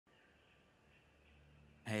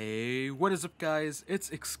Hey, what is up guys? It's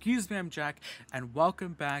Excuse Me, I'm Jack, and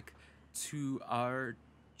welcome back to our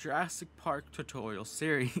Jurassic Park tutorial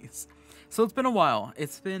series. So it's been a while.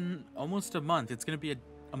 It's been almost a month. It's gonna be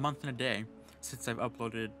a month and a day since I've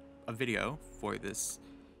uploaded a video for this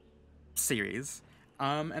series.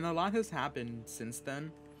 And a lot has happened since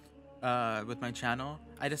then with my channel.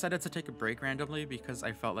 I decided to take a break randomly because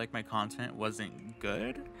I felt like my content wasn't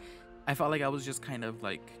good. I felt like I was just kind of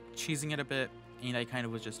like cheesing it a bit, and I kind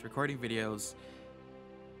of was just recording videos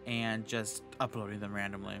and just uploading them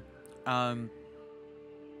randomly.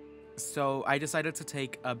 So I decided to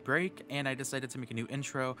take a break, and I decided to make a new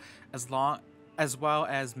intro as well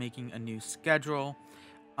as making a new schedule.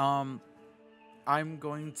 I'm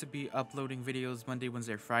going to be uploading videos Monday,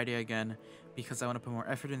 Wednesday, or Friday again because I want to put more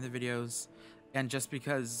effort in the videos, and just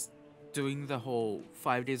because doing the whole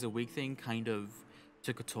 5 days a week thing kind of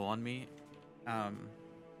took a toll on me.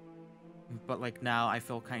 But like now I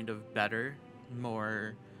feel kind of better,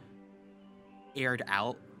 more aired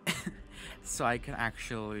out, so I can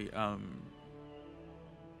actually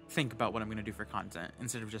think about what I'm gonna do for content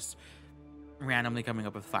instead of just randomly coming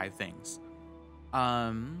up with 5 things.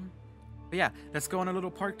 But yeah, let's go on a little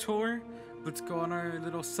park tour. Let's go on our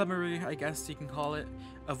little summary, I guess you can call it,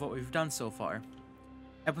 of what we've done so far.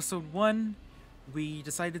 Episode 1, we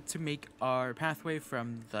decided to make our pathway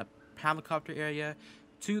from the helicopter area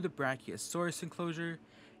to the Brachiosaurus enclosure,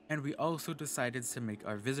 and we also decided to make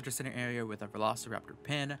our visitor center area with our Velociraptor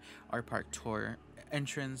pin, our park tour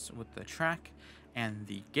entrance with the track and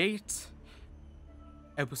the gate.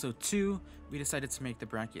 Episode 2, we decided to make the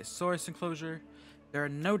Brachiosaurus enclosure. There are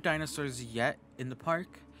no dinosaurs yet in the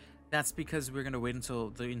park. That's because we're going to wait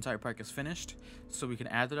until the entire park is finished so we can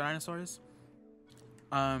add the dinosaurs.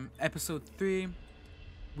 Episode 3,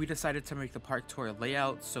 we decided to make the park tour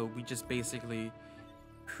layout, so we just basically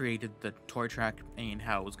created the tour track and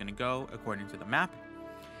how it was going to go according to the map.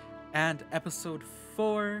 And episode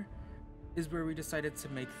 4 is where we decided to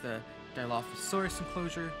make the Dilophosaurus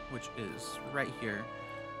enclosure, which is right here.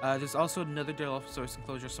 There's also another Dilophosaurus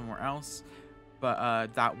enclosure somewhere else,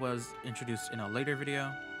 but that was introduced in a later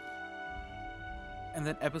video. And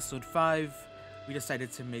then episode 5, we decided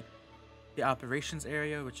to make the operations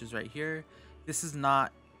area, which is right here. This is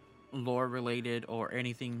not lore related or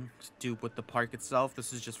anything to do with the park itself.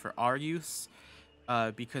 This is just for our use,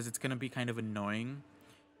 because it's gonna be kind of annoying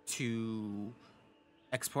to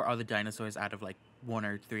export all the dinosaurs out of like 1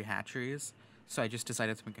 or 3 hatcheries. So I just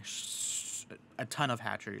decided to make a ton of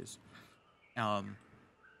hatcheries, so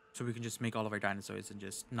we can just make all of our dinosaurs and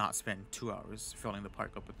just not spend 2 hours filling the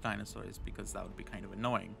park up with dinosaurs, because that would be kind of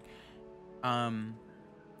annoying. And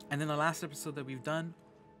then the last episode that we've done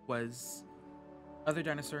was other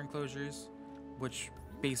dinosaur enclosures, which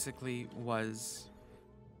basically was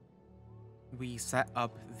we set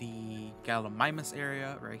up the Gallimimus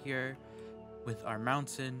area right here with our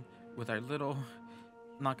mountain, with our little,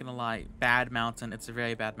 not gonna lie, bad mountain. It's a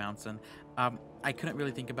very bad mountain. I couldn't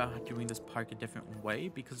really think about doing this park a different way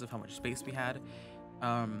because of how much space we had.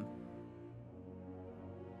 And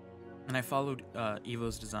I followed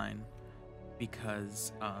Evo's design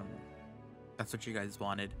because that's what you guys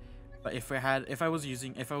wanted. But if I was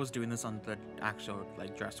doing this on the actual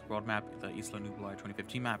like Jurassic World map, the Isla Nublar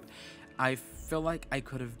 2015 map, I feel like I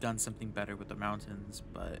could have done something better with the mountains,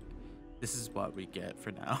 but this is what we get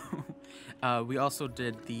for now. We also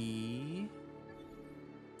did the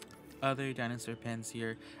other dinosaur pens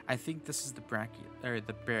here. I think this is the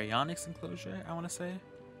Baryonyx enclosure, I want to say.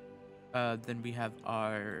 Then we have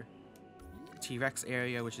our T-Rex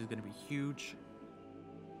area, which is going to be huge.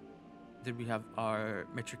 Then we have our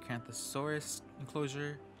Metracanthosaurus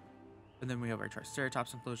enclosure, and then we have our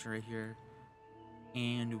Triceratops enclosure right here,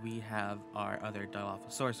 and we have our other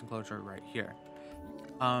Dilophosaurus enclosure right here.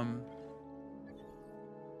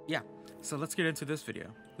 Yeah, so let's get into this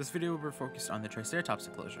video. This video we're focused on the Triceratops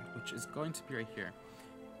enclosure, which is going to be right here.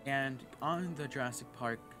 And on the Jurassic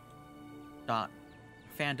Park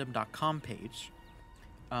fandom.com page,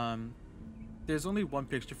 there's only one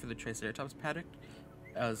picture for the Triceratops paddock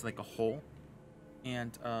as like a whole,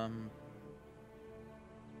 and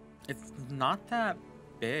it's not that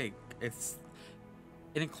big. It's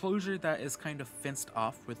an enclosure that is kind of fenced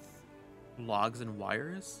off with logs and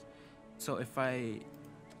wires. So if I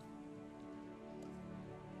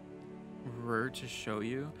were to show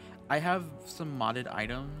you, I have some modded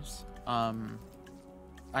items.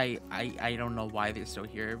 I don't know why they're still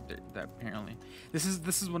here. That apparently this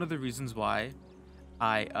is one of the reasons why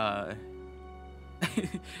I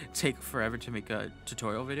take forever to make a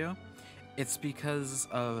tutorial video. It's because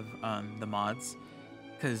of the mods,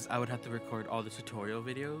 because I would have to record all the tutorial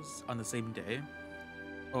videos on the same day,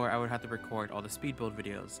 or I would have to record all the speed build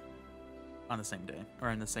videos on the same day, or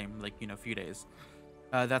in the same, like, you know, few days.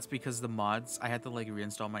 That's because the mods, I had to like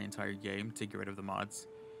reinstall my entire game to get rid of the mods.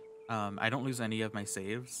 I don't lose any of my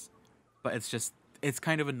saves, but it's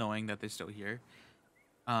kind of annoying that they're still here.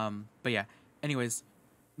 But yeah, anyways,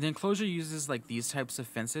 the enclosure uses like these types of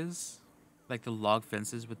fences, like the log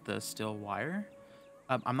fences with the steel wire.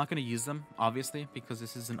 I'm not going to use them, obviously, because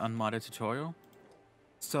this is an unmodded tutorial.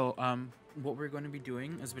 So, what we're going to be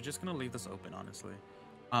doing is we're just going to leave this open, honestly.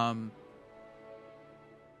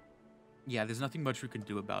 Yeah, there's nothing much we can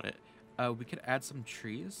do about it. We could add some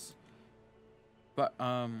trees, but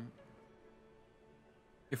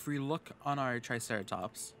if we look on our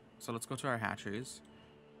Triceratops, so let's go to our hatcheries.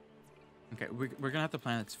 Okay, we're gonna have to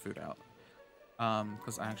plan its food out,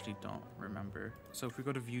 because I actually don't remember. So if we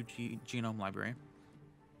go to view genome library,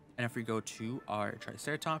 and if we go to our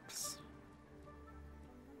Triceratops,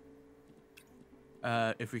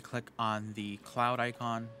 if we click on the cloud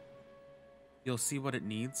icon, you'll see what it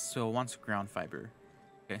needs. So it wants ground fiber.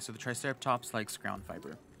 Okay, so the Triceratops likes ground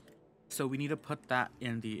fiber. So we need to put that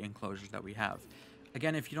in the enclosures that we have.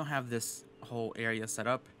 Again, if you don't have this whole area set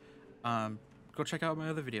up, go check out my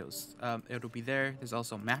other videos. It'll be there. There's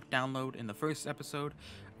also map download in the first episode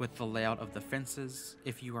with the layout of the fences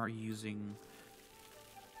if you are using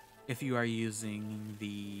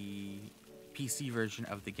the PC version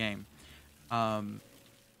of the game. I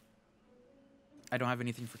don't have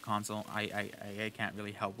anything for console. I can't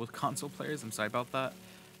really help with console players. I'm sorry about that.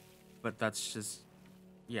 But that's just,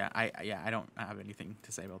 yeah, I don't have anything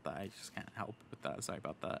to say about that. I just can't help with that. Sorry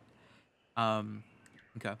about that.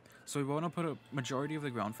 Okay, so we want to put a majority of the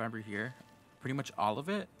ground fiber here, pretty much all of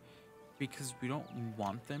it, because we don't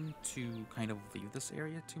want them to kind of leave this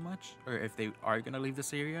area too much. Or if they are going to leave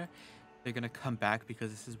this area, they're going to come back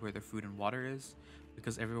because this is where their food and water is.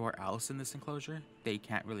 Because everywhere else in this enclosure, they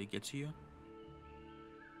can't really get to you.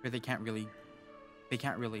 Or they can't really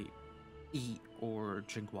eat or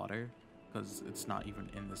drink water because it's not even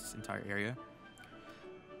in this entire area.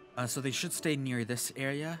 So they should stay near this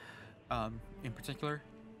area in particular.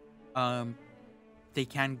 They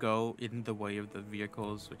can go in the way of the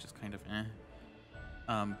vehicles, which is kind of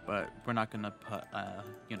but we're not gonna put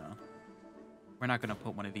we're not gonna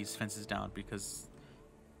put one of these fences down because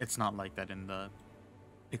it's not like that in the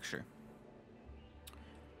picture.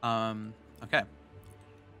 Okay.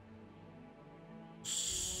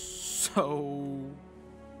 So,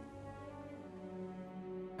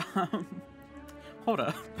 hold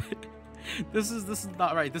up. This is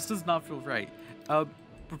not right. This does not feel right. We're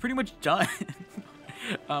pretty much done.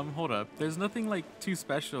 Hold up. There's nothing like too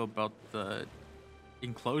special about the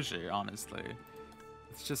enclosure, honestly.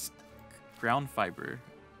 It's just ground fiber.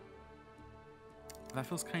 That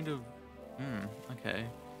feels kind of, okay.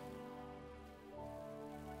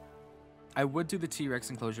 I would do the T-Rex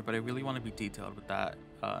enclosure, but I really want to be detailed with that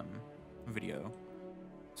video.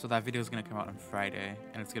 So that video is going to come out on Friday,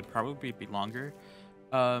 and it's going to probably be longer.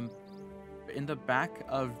 In the back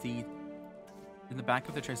of the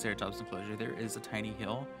Triceratops enclosure, there is a tiny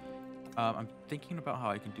hill. I'm thinking about how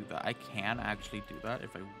I can do that. I can actually do that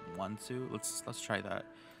if I want to. Let's try that.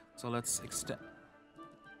 So let's extend.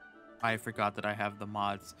 I forgot that I have the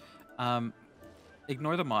mods.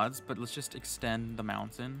 Ignore the mods, but let's just extend the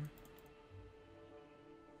mountain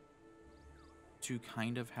to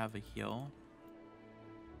kind of have a hill.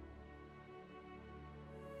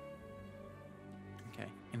 Okay,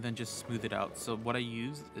 and then just smooth it out. So what I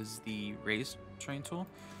use is the raise terrain tool.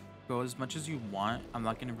 Go as much as you want. I'm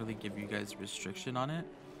not gonna really give you guys restriction on it.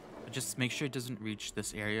 But just make sure it doesn't reach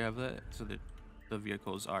this area of it so that the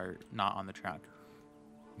vehicles are not on the track.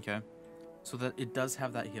 Okay, so that it does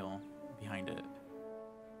have that hill behind it.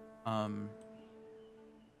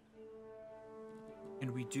 And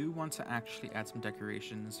we do want to actually add some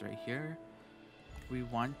decorations right here. We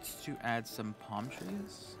want to add some palm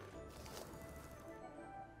trees.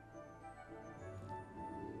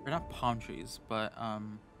 Or not palm trees, but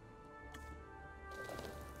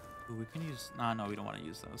ooh, we can use, no, we don't want to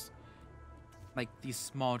use those. Like these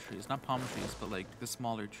small trees, not palm trees, but like the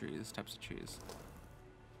smaller trees, types of trees.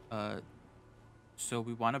 So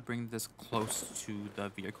we want to bring this close to the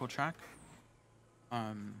vehicle track.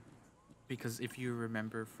 Because if you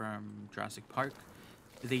remember from Jurassic Park,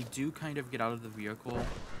 they do kind of get out of the vehicle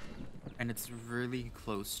and it's really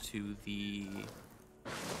close to the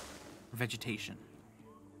vegetation.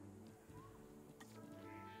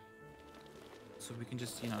 So we can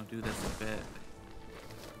just, do this a bit.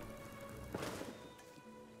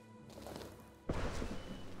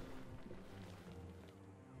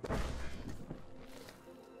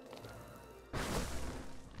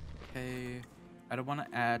 Okay. I don't want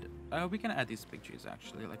to add. We can add these big trees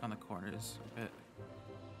actually, like on the corners a bit.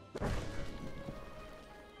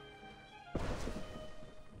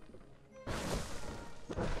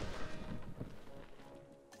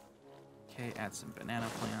 Okay, add some banana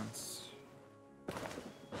plants.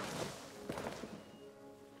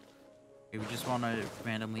 Okay, we just want to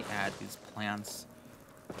randomly add these plants.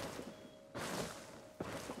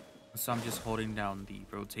 So I'm just holding down the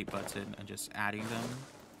rotate button and just adding them.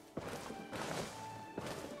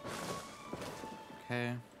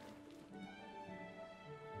 Okay.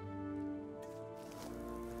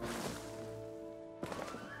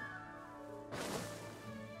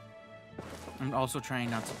 I'm also trying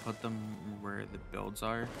not to put them where the builds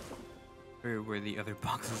are, or where the other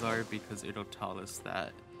boxes are, because it'll tell us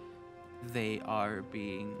that they are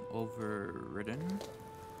being overridden.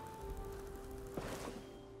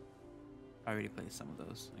 I already placed some of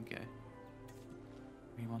those. Okay.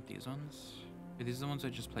 We want these ones. Are these the ones I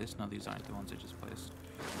just placed? No, these aren't the ones I just placed.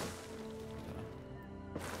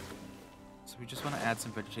 Okay. So we just want to add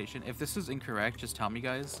some vegetation. If this is incorrect, just tell me,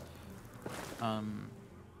 guys. I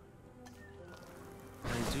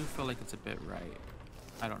do feel like it's a bit right.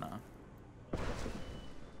 I don't know.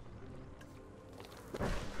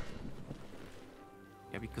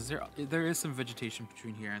 Yeah, because there is some vegetation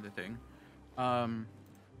between here and the thing.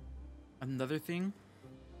 Another thing.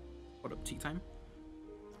 What up, tea time?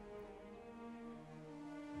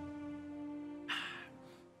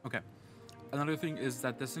 Okay. Another thing is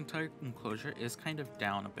that this entire enclosure is kind of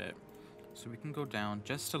down a bit. So we can go down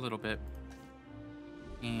just a little bit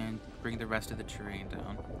and bring the rest of the terrain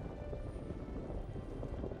down.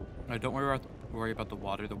 Now, don't worry about the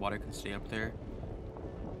water. The water can stay up there.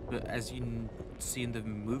 But as you see in the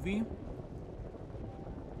movie,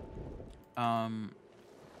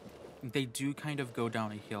 they do kind of go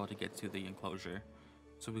down a hill to get to the enclosure.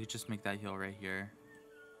 So we could just make that hill right here.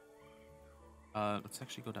 Let's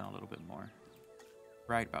actually go down a little bit more.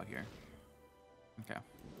 Right about here. Okay.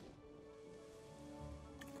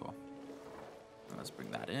 Cool. And let's bring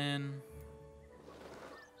that in.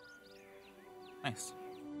 Nice.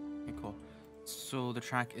 Okay, cool. So the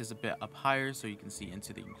track is a bit up higher so you can see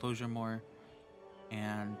into the enclosure more.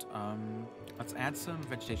 And let's add some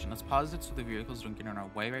vegetation. Let's pause it so the vehicles don't get in our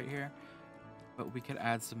way right here. But we could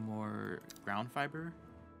add some more ground fiber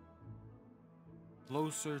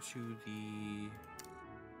closer to the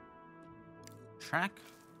track.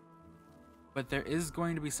 But there is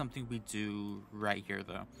going to be something we do right here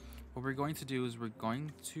though. What we're going to do is we're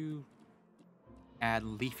going to add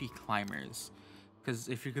leafy climbers. Because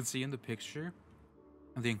if you can see in the picture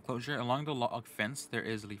of the enclosure, along the log fence, there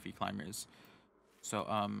is leafy climbers. So,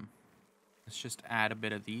 let's just add a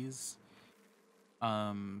bit of these.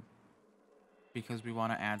 Because we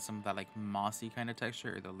want to add some of that, like, mossy kind of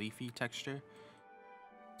texture, or the leafy texture.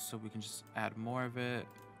 So we can just add more of it.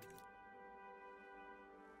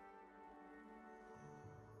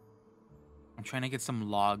 I'm trying to get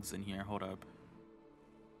some logs in here. Hold up.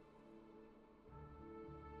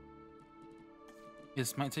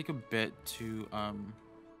 This might take a bit to,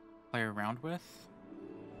 play around with.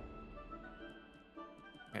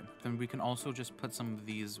 Okay, then we can also just put some of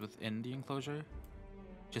these within the enclosure,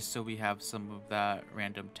 just so we have some of that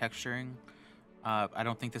random texturing. I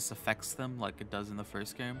don't think this affects them like it does in the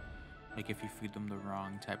first game. Like if you feed them the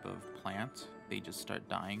wrong type of plant, they just start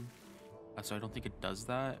dying. So I don't think it does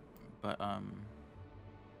that, but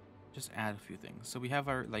just add a few things. So we have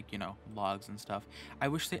our, like, you know, logs and stuff. I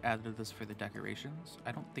wish they added this for the decorations.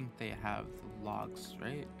 I don't think they have logs,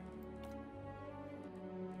 right?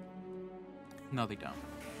 No, they don't.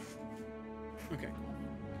 Okay.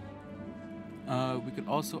 We could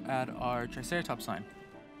also add our Triceratops sign.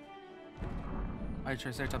 Our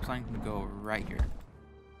Triceratops sign can go right here.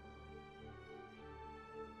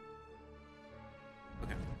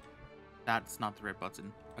 Okay. That's not the right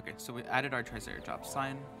button. Okay, so we added our Triceratops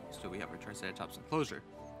sign, so we have our Triceratops enclosure.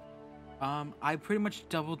 I pretty much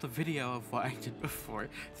doubled the video of what I did before,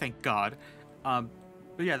 thank God. But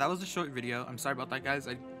yeah, that was a short video. I'm sorry about that, guys.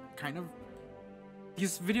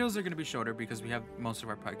 These videos are going to be shorter because we have most of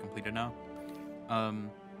our part completed now.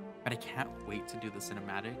 But I can't wait to do the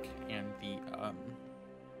cinematic and the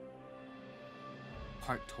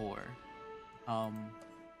part tour. I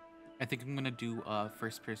think I'm going to do a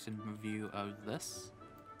first-person review of this,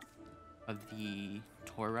 of the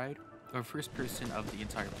tour ride, or first-person of the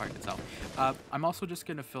entire park itself. I'm also just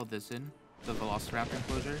going to fill this in, the Velociraptor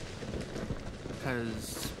enclosure,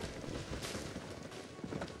 because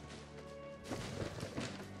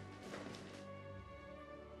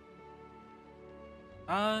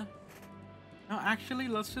no, actually,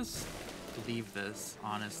 let's just leave this,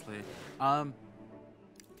 honestly.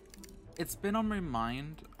 it's been on my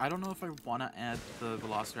mind. I don't know if I want to add the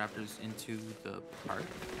Velociraptors into the park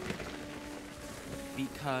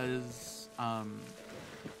because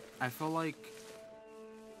I feel like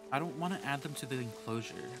I don't want to add them to the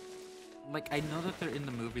enclosure. Like, I know that they're in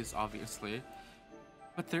the movies, obviously,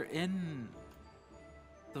 but they're in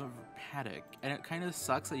the paddock, and it kind of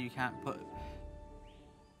sucks that you can't put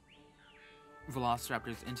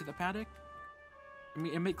Velociraptors into the paddock. I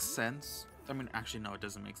mean, it makes sense. I mean, actually, no, it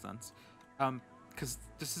doesn't make sense. Because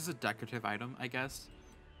this is a decorative item, I guess.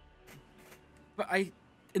 But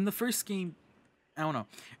in the first game, I don't know.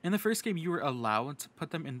 In the first game, you were allowed to put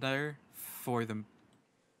them in there for the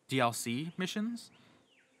DLC missions.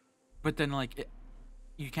 But then, like,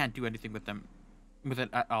 you can't do anything with them, with it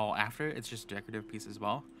at all after. It's just a decorative piece as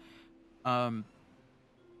well. I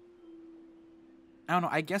don't know.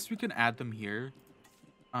 I guess we can add them here.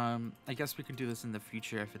 I guess we can do this in the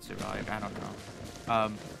future if it's survived. I don't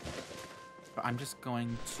know. But I'm just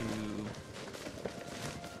going to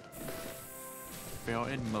fill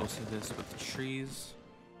in most of this with trees.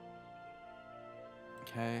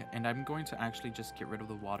 Okay, and I'm going to actually just get rid of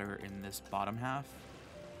the water in this bottom half.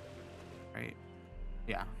 Right?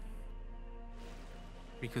 Yeah.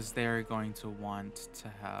 Because they're going to want to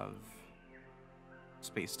have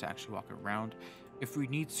space to actually walk around. If we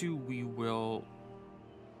need to, we will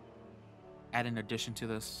add an addition to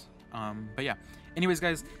this. But yeah. Anyways,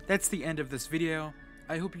 guys, that's the end of this video.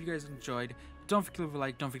 I hope you guys enjoyed. Don't forget to leave a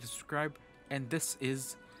like. Don't forget to subscribe. And this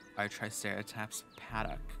is our Triceratops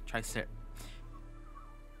paddock.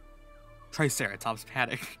 Triceratops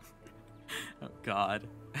paddock. Oh, God.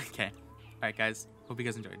 Okay. Alright, guys. Hope you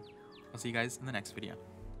guys enjoyed. I'll see you guys in the next video.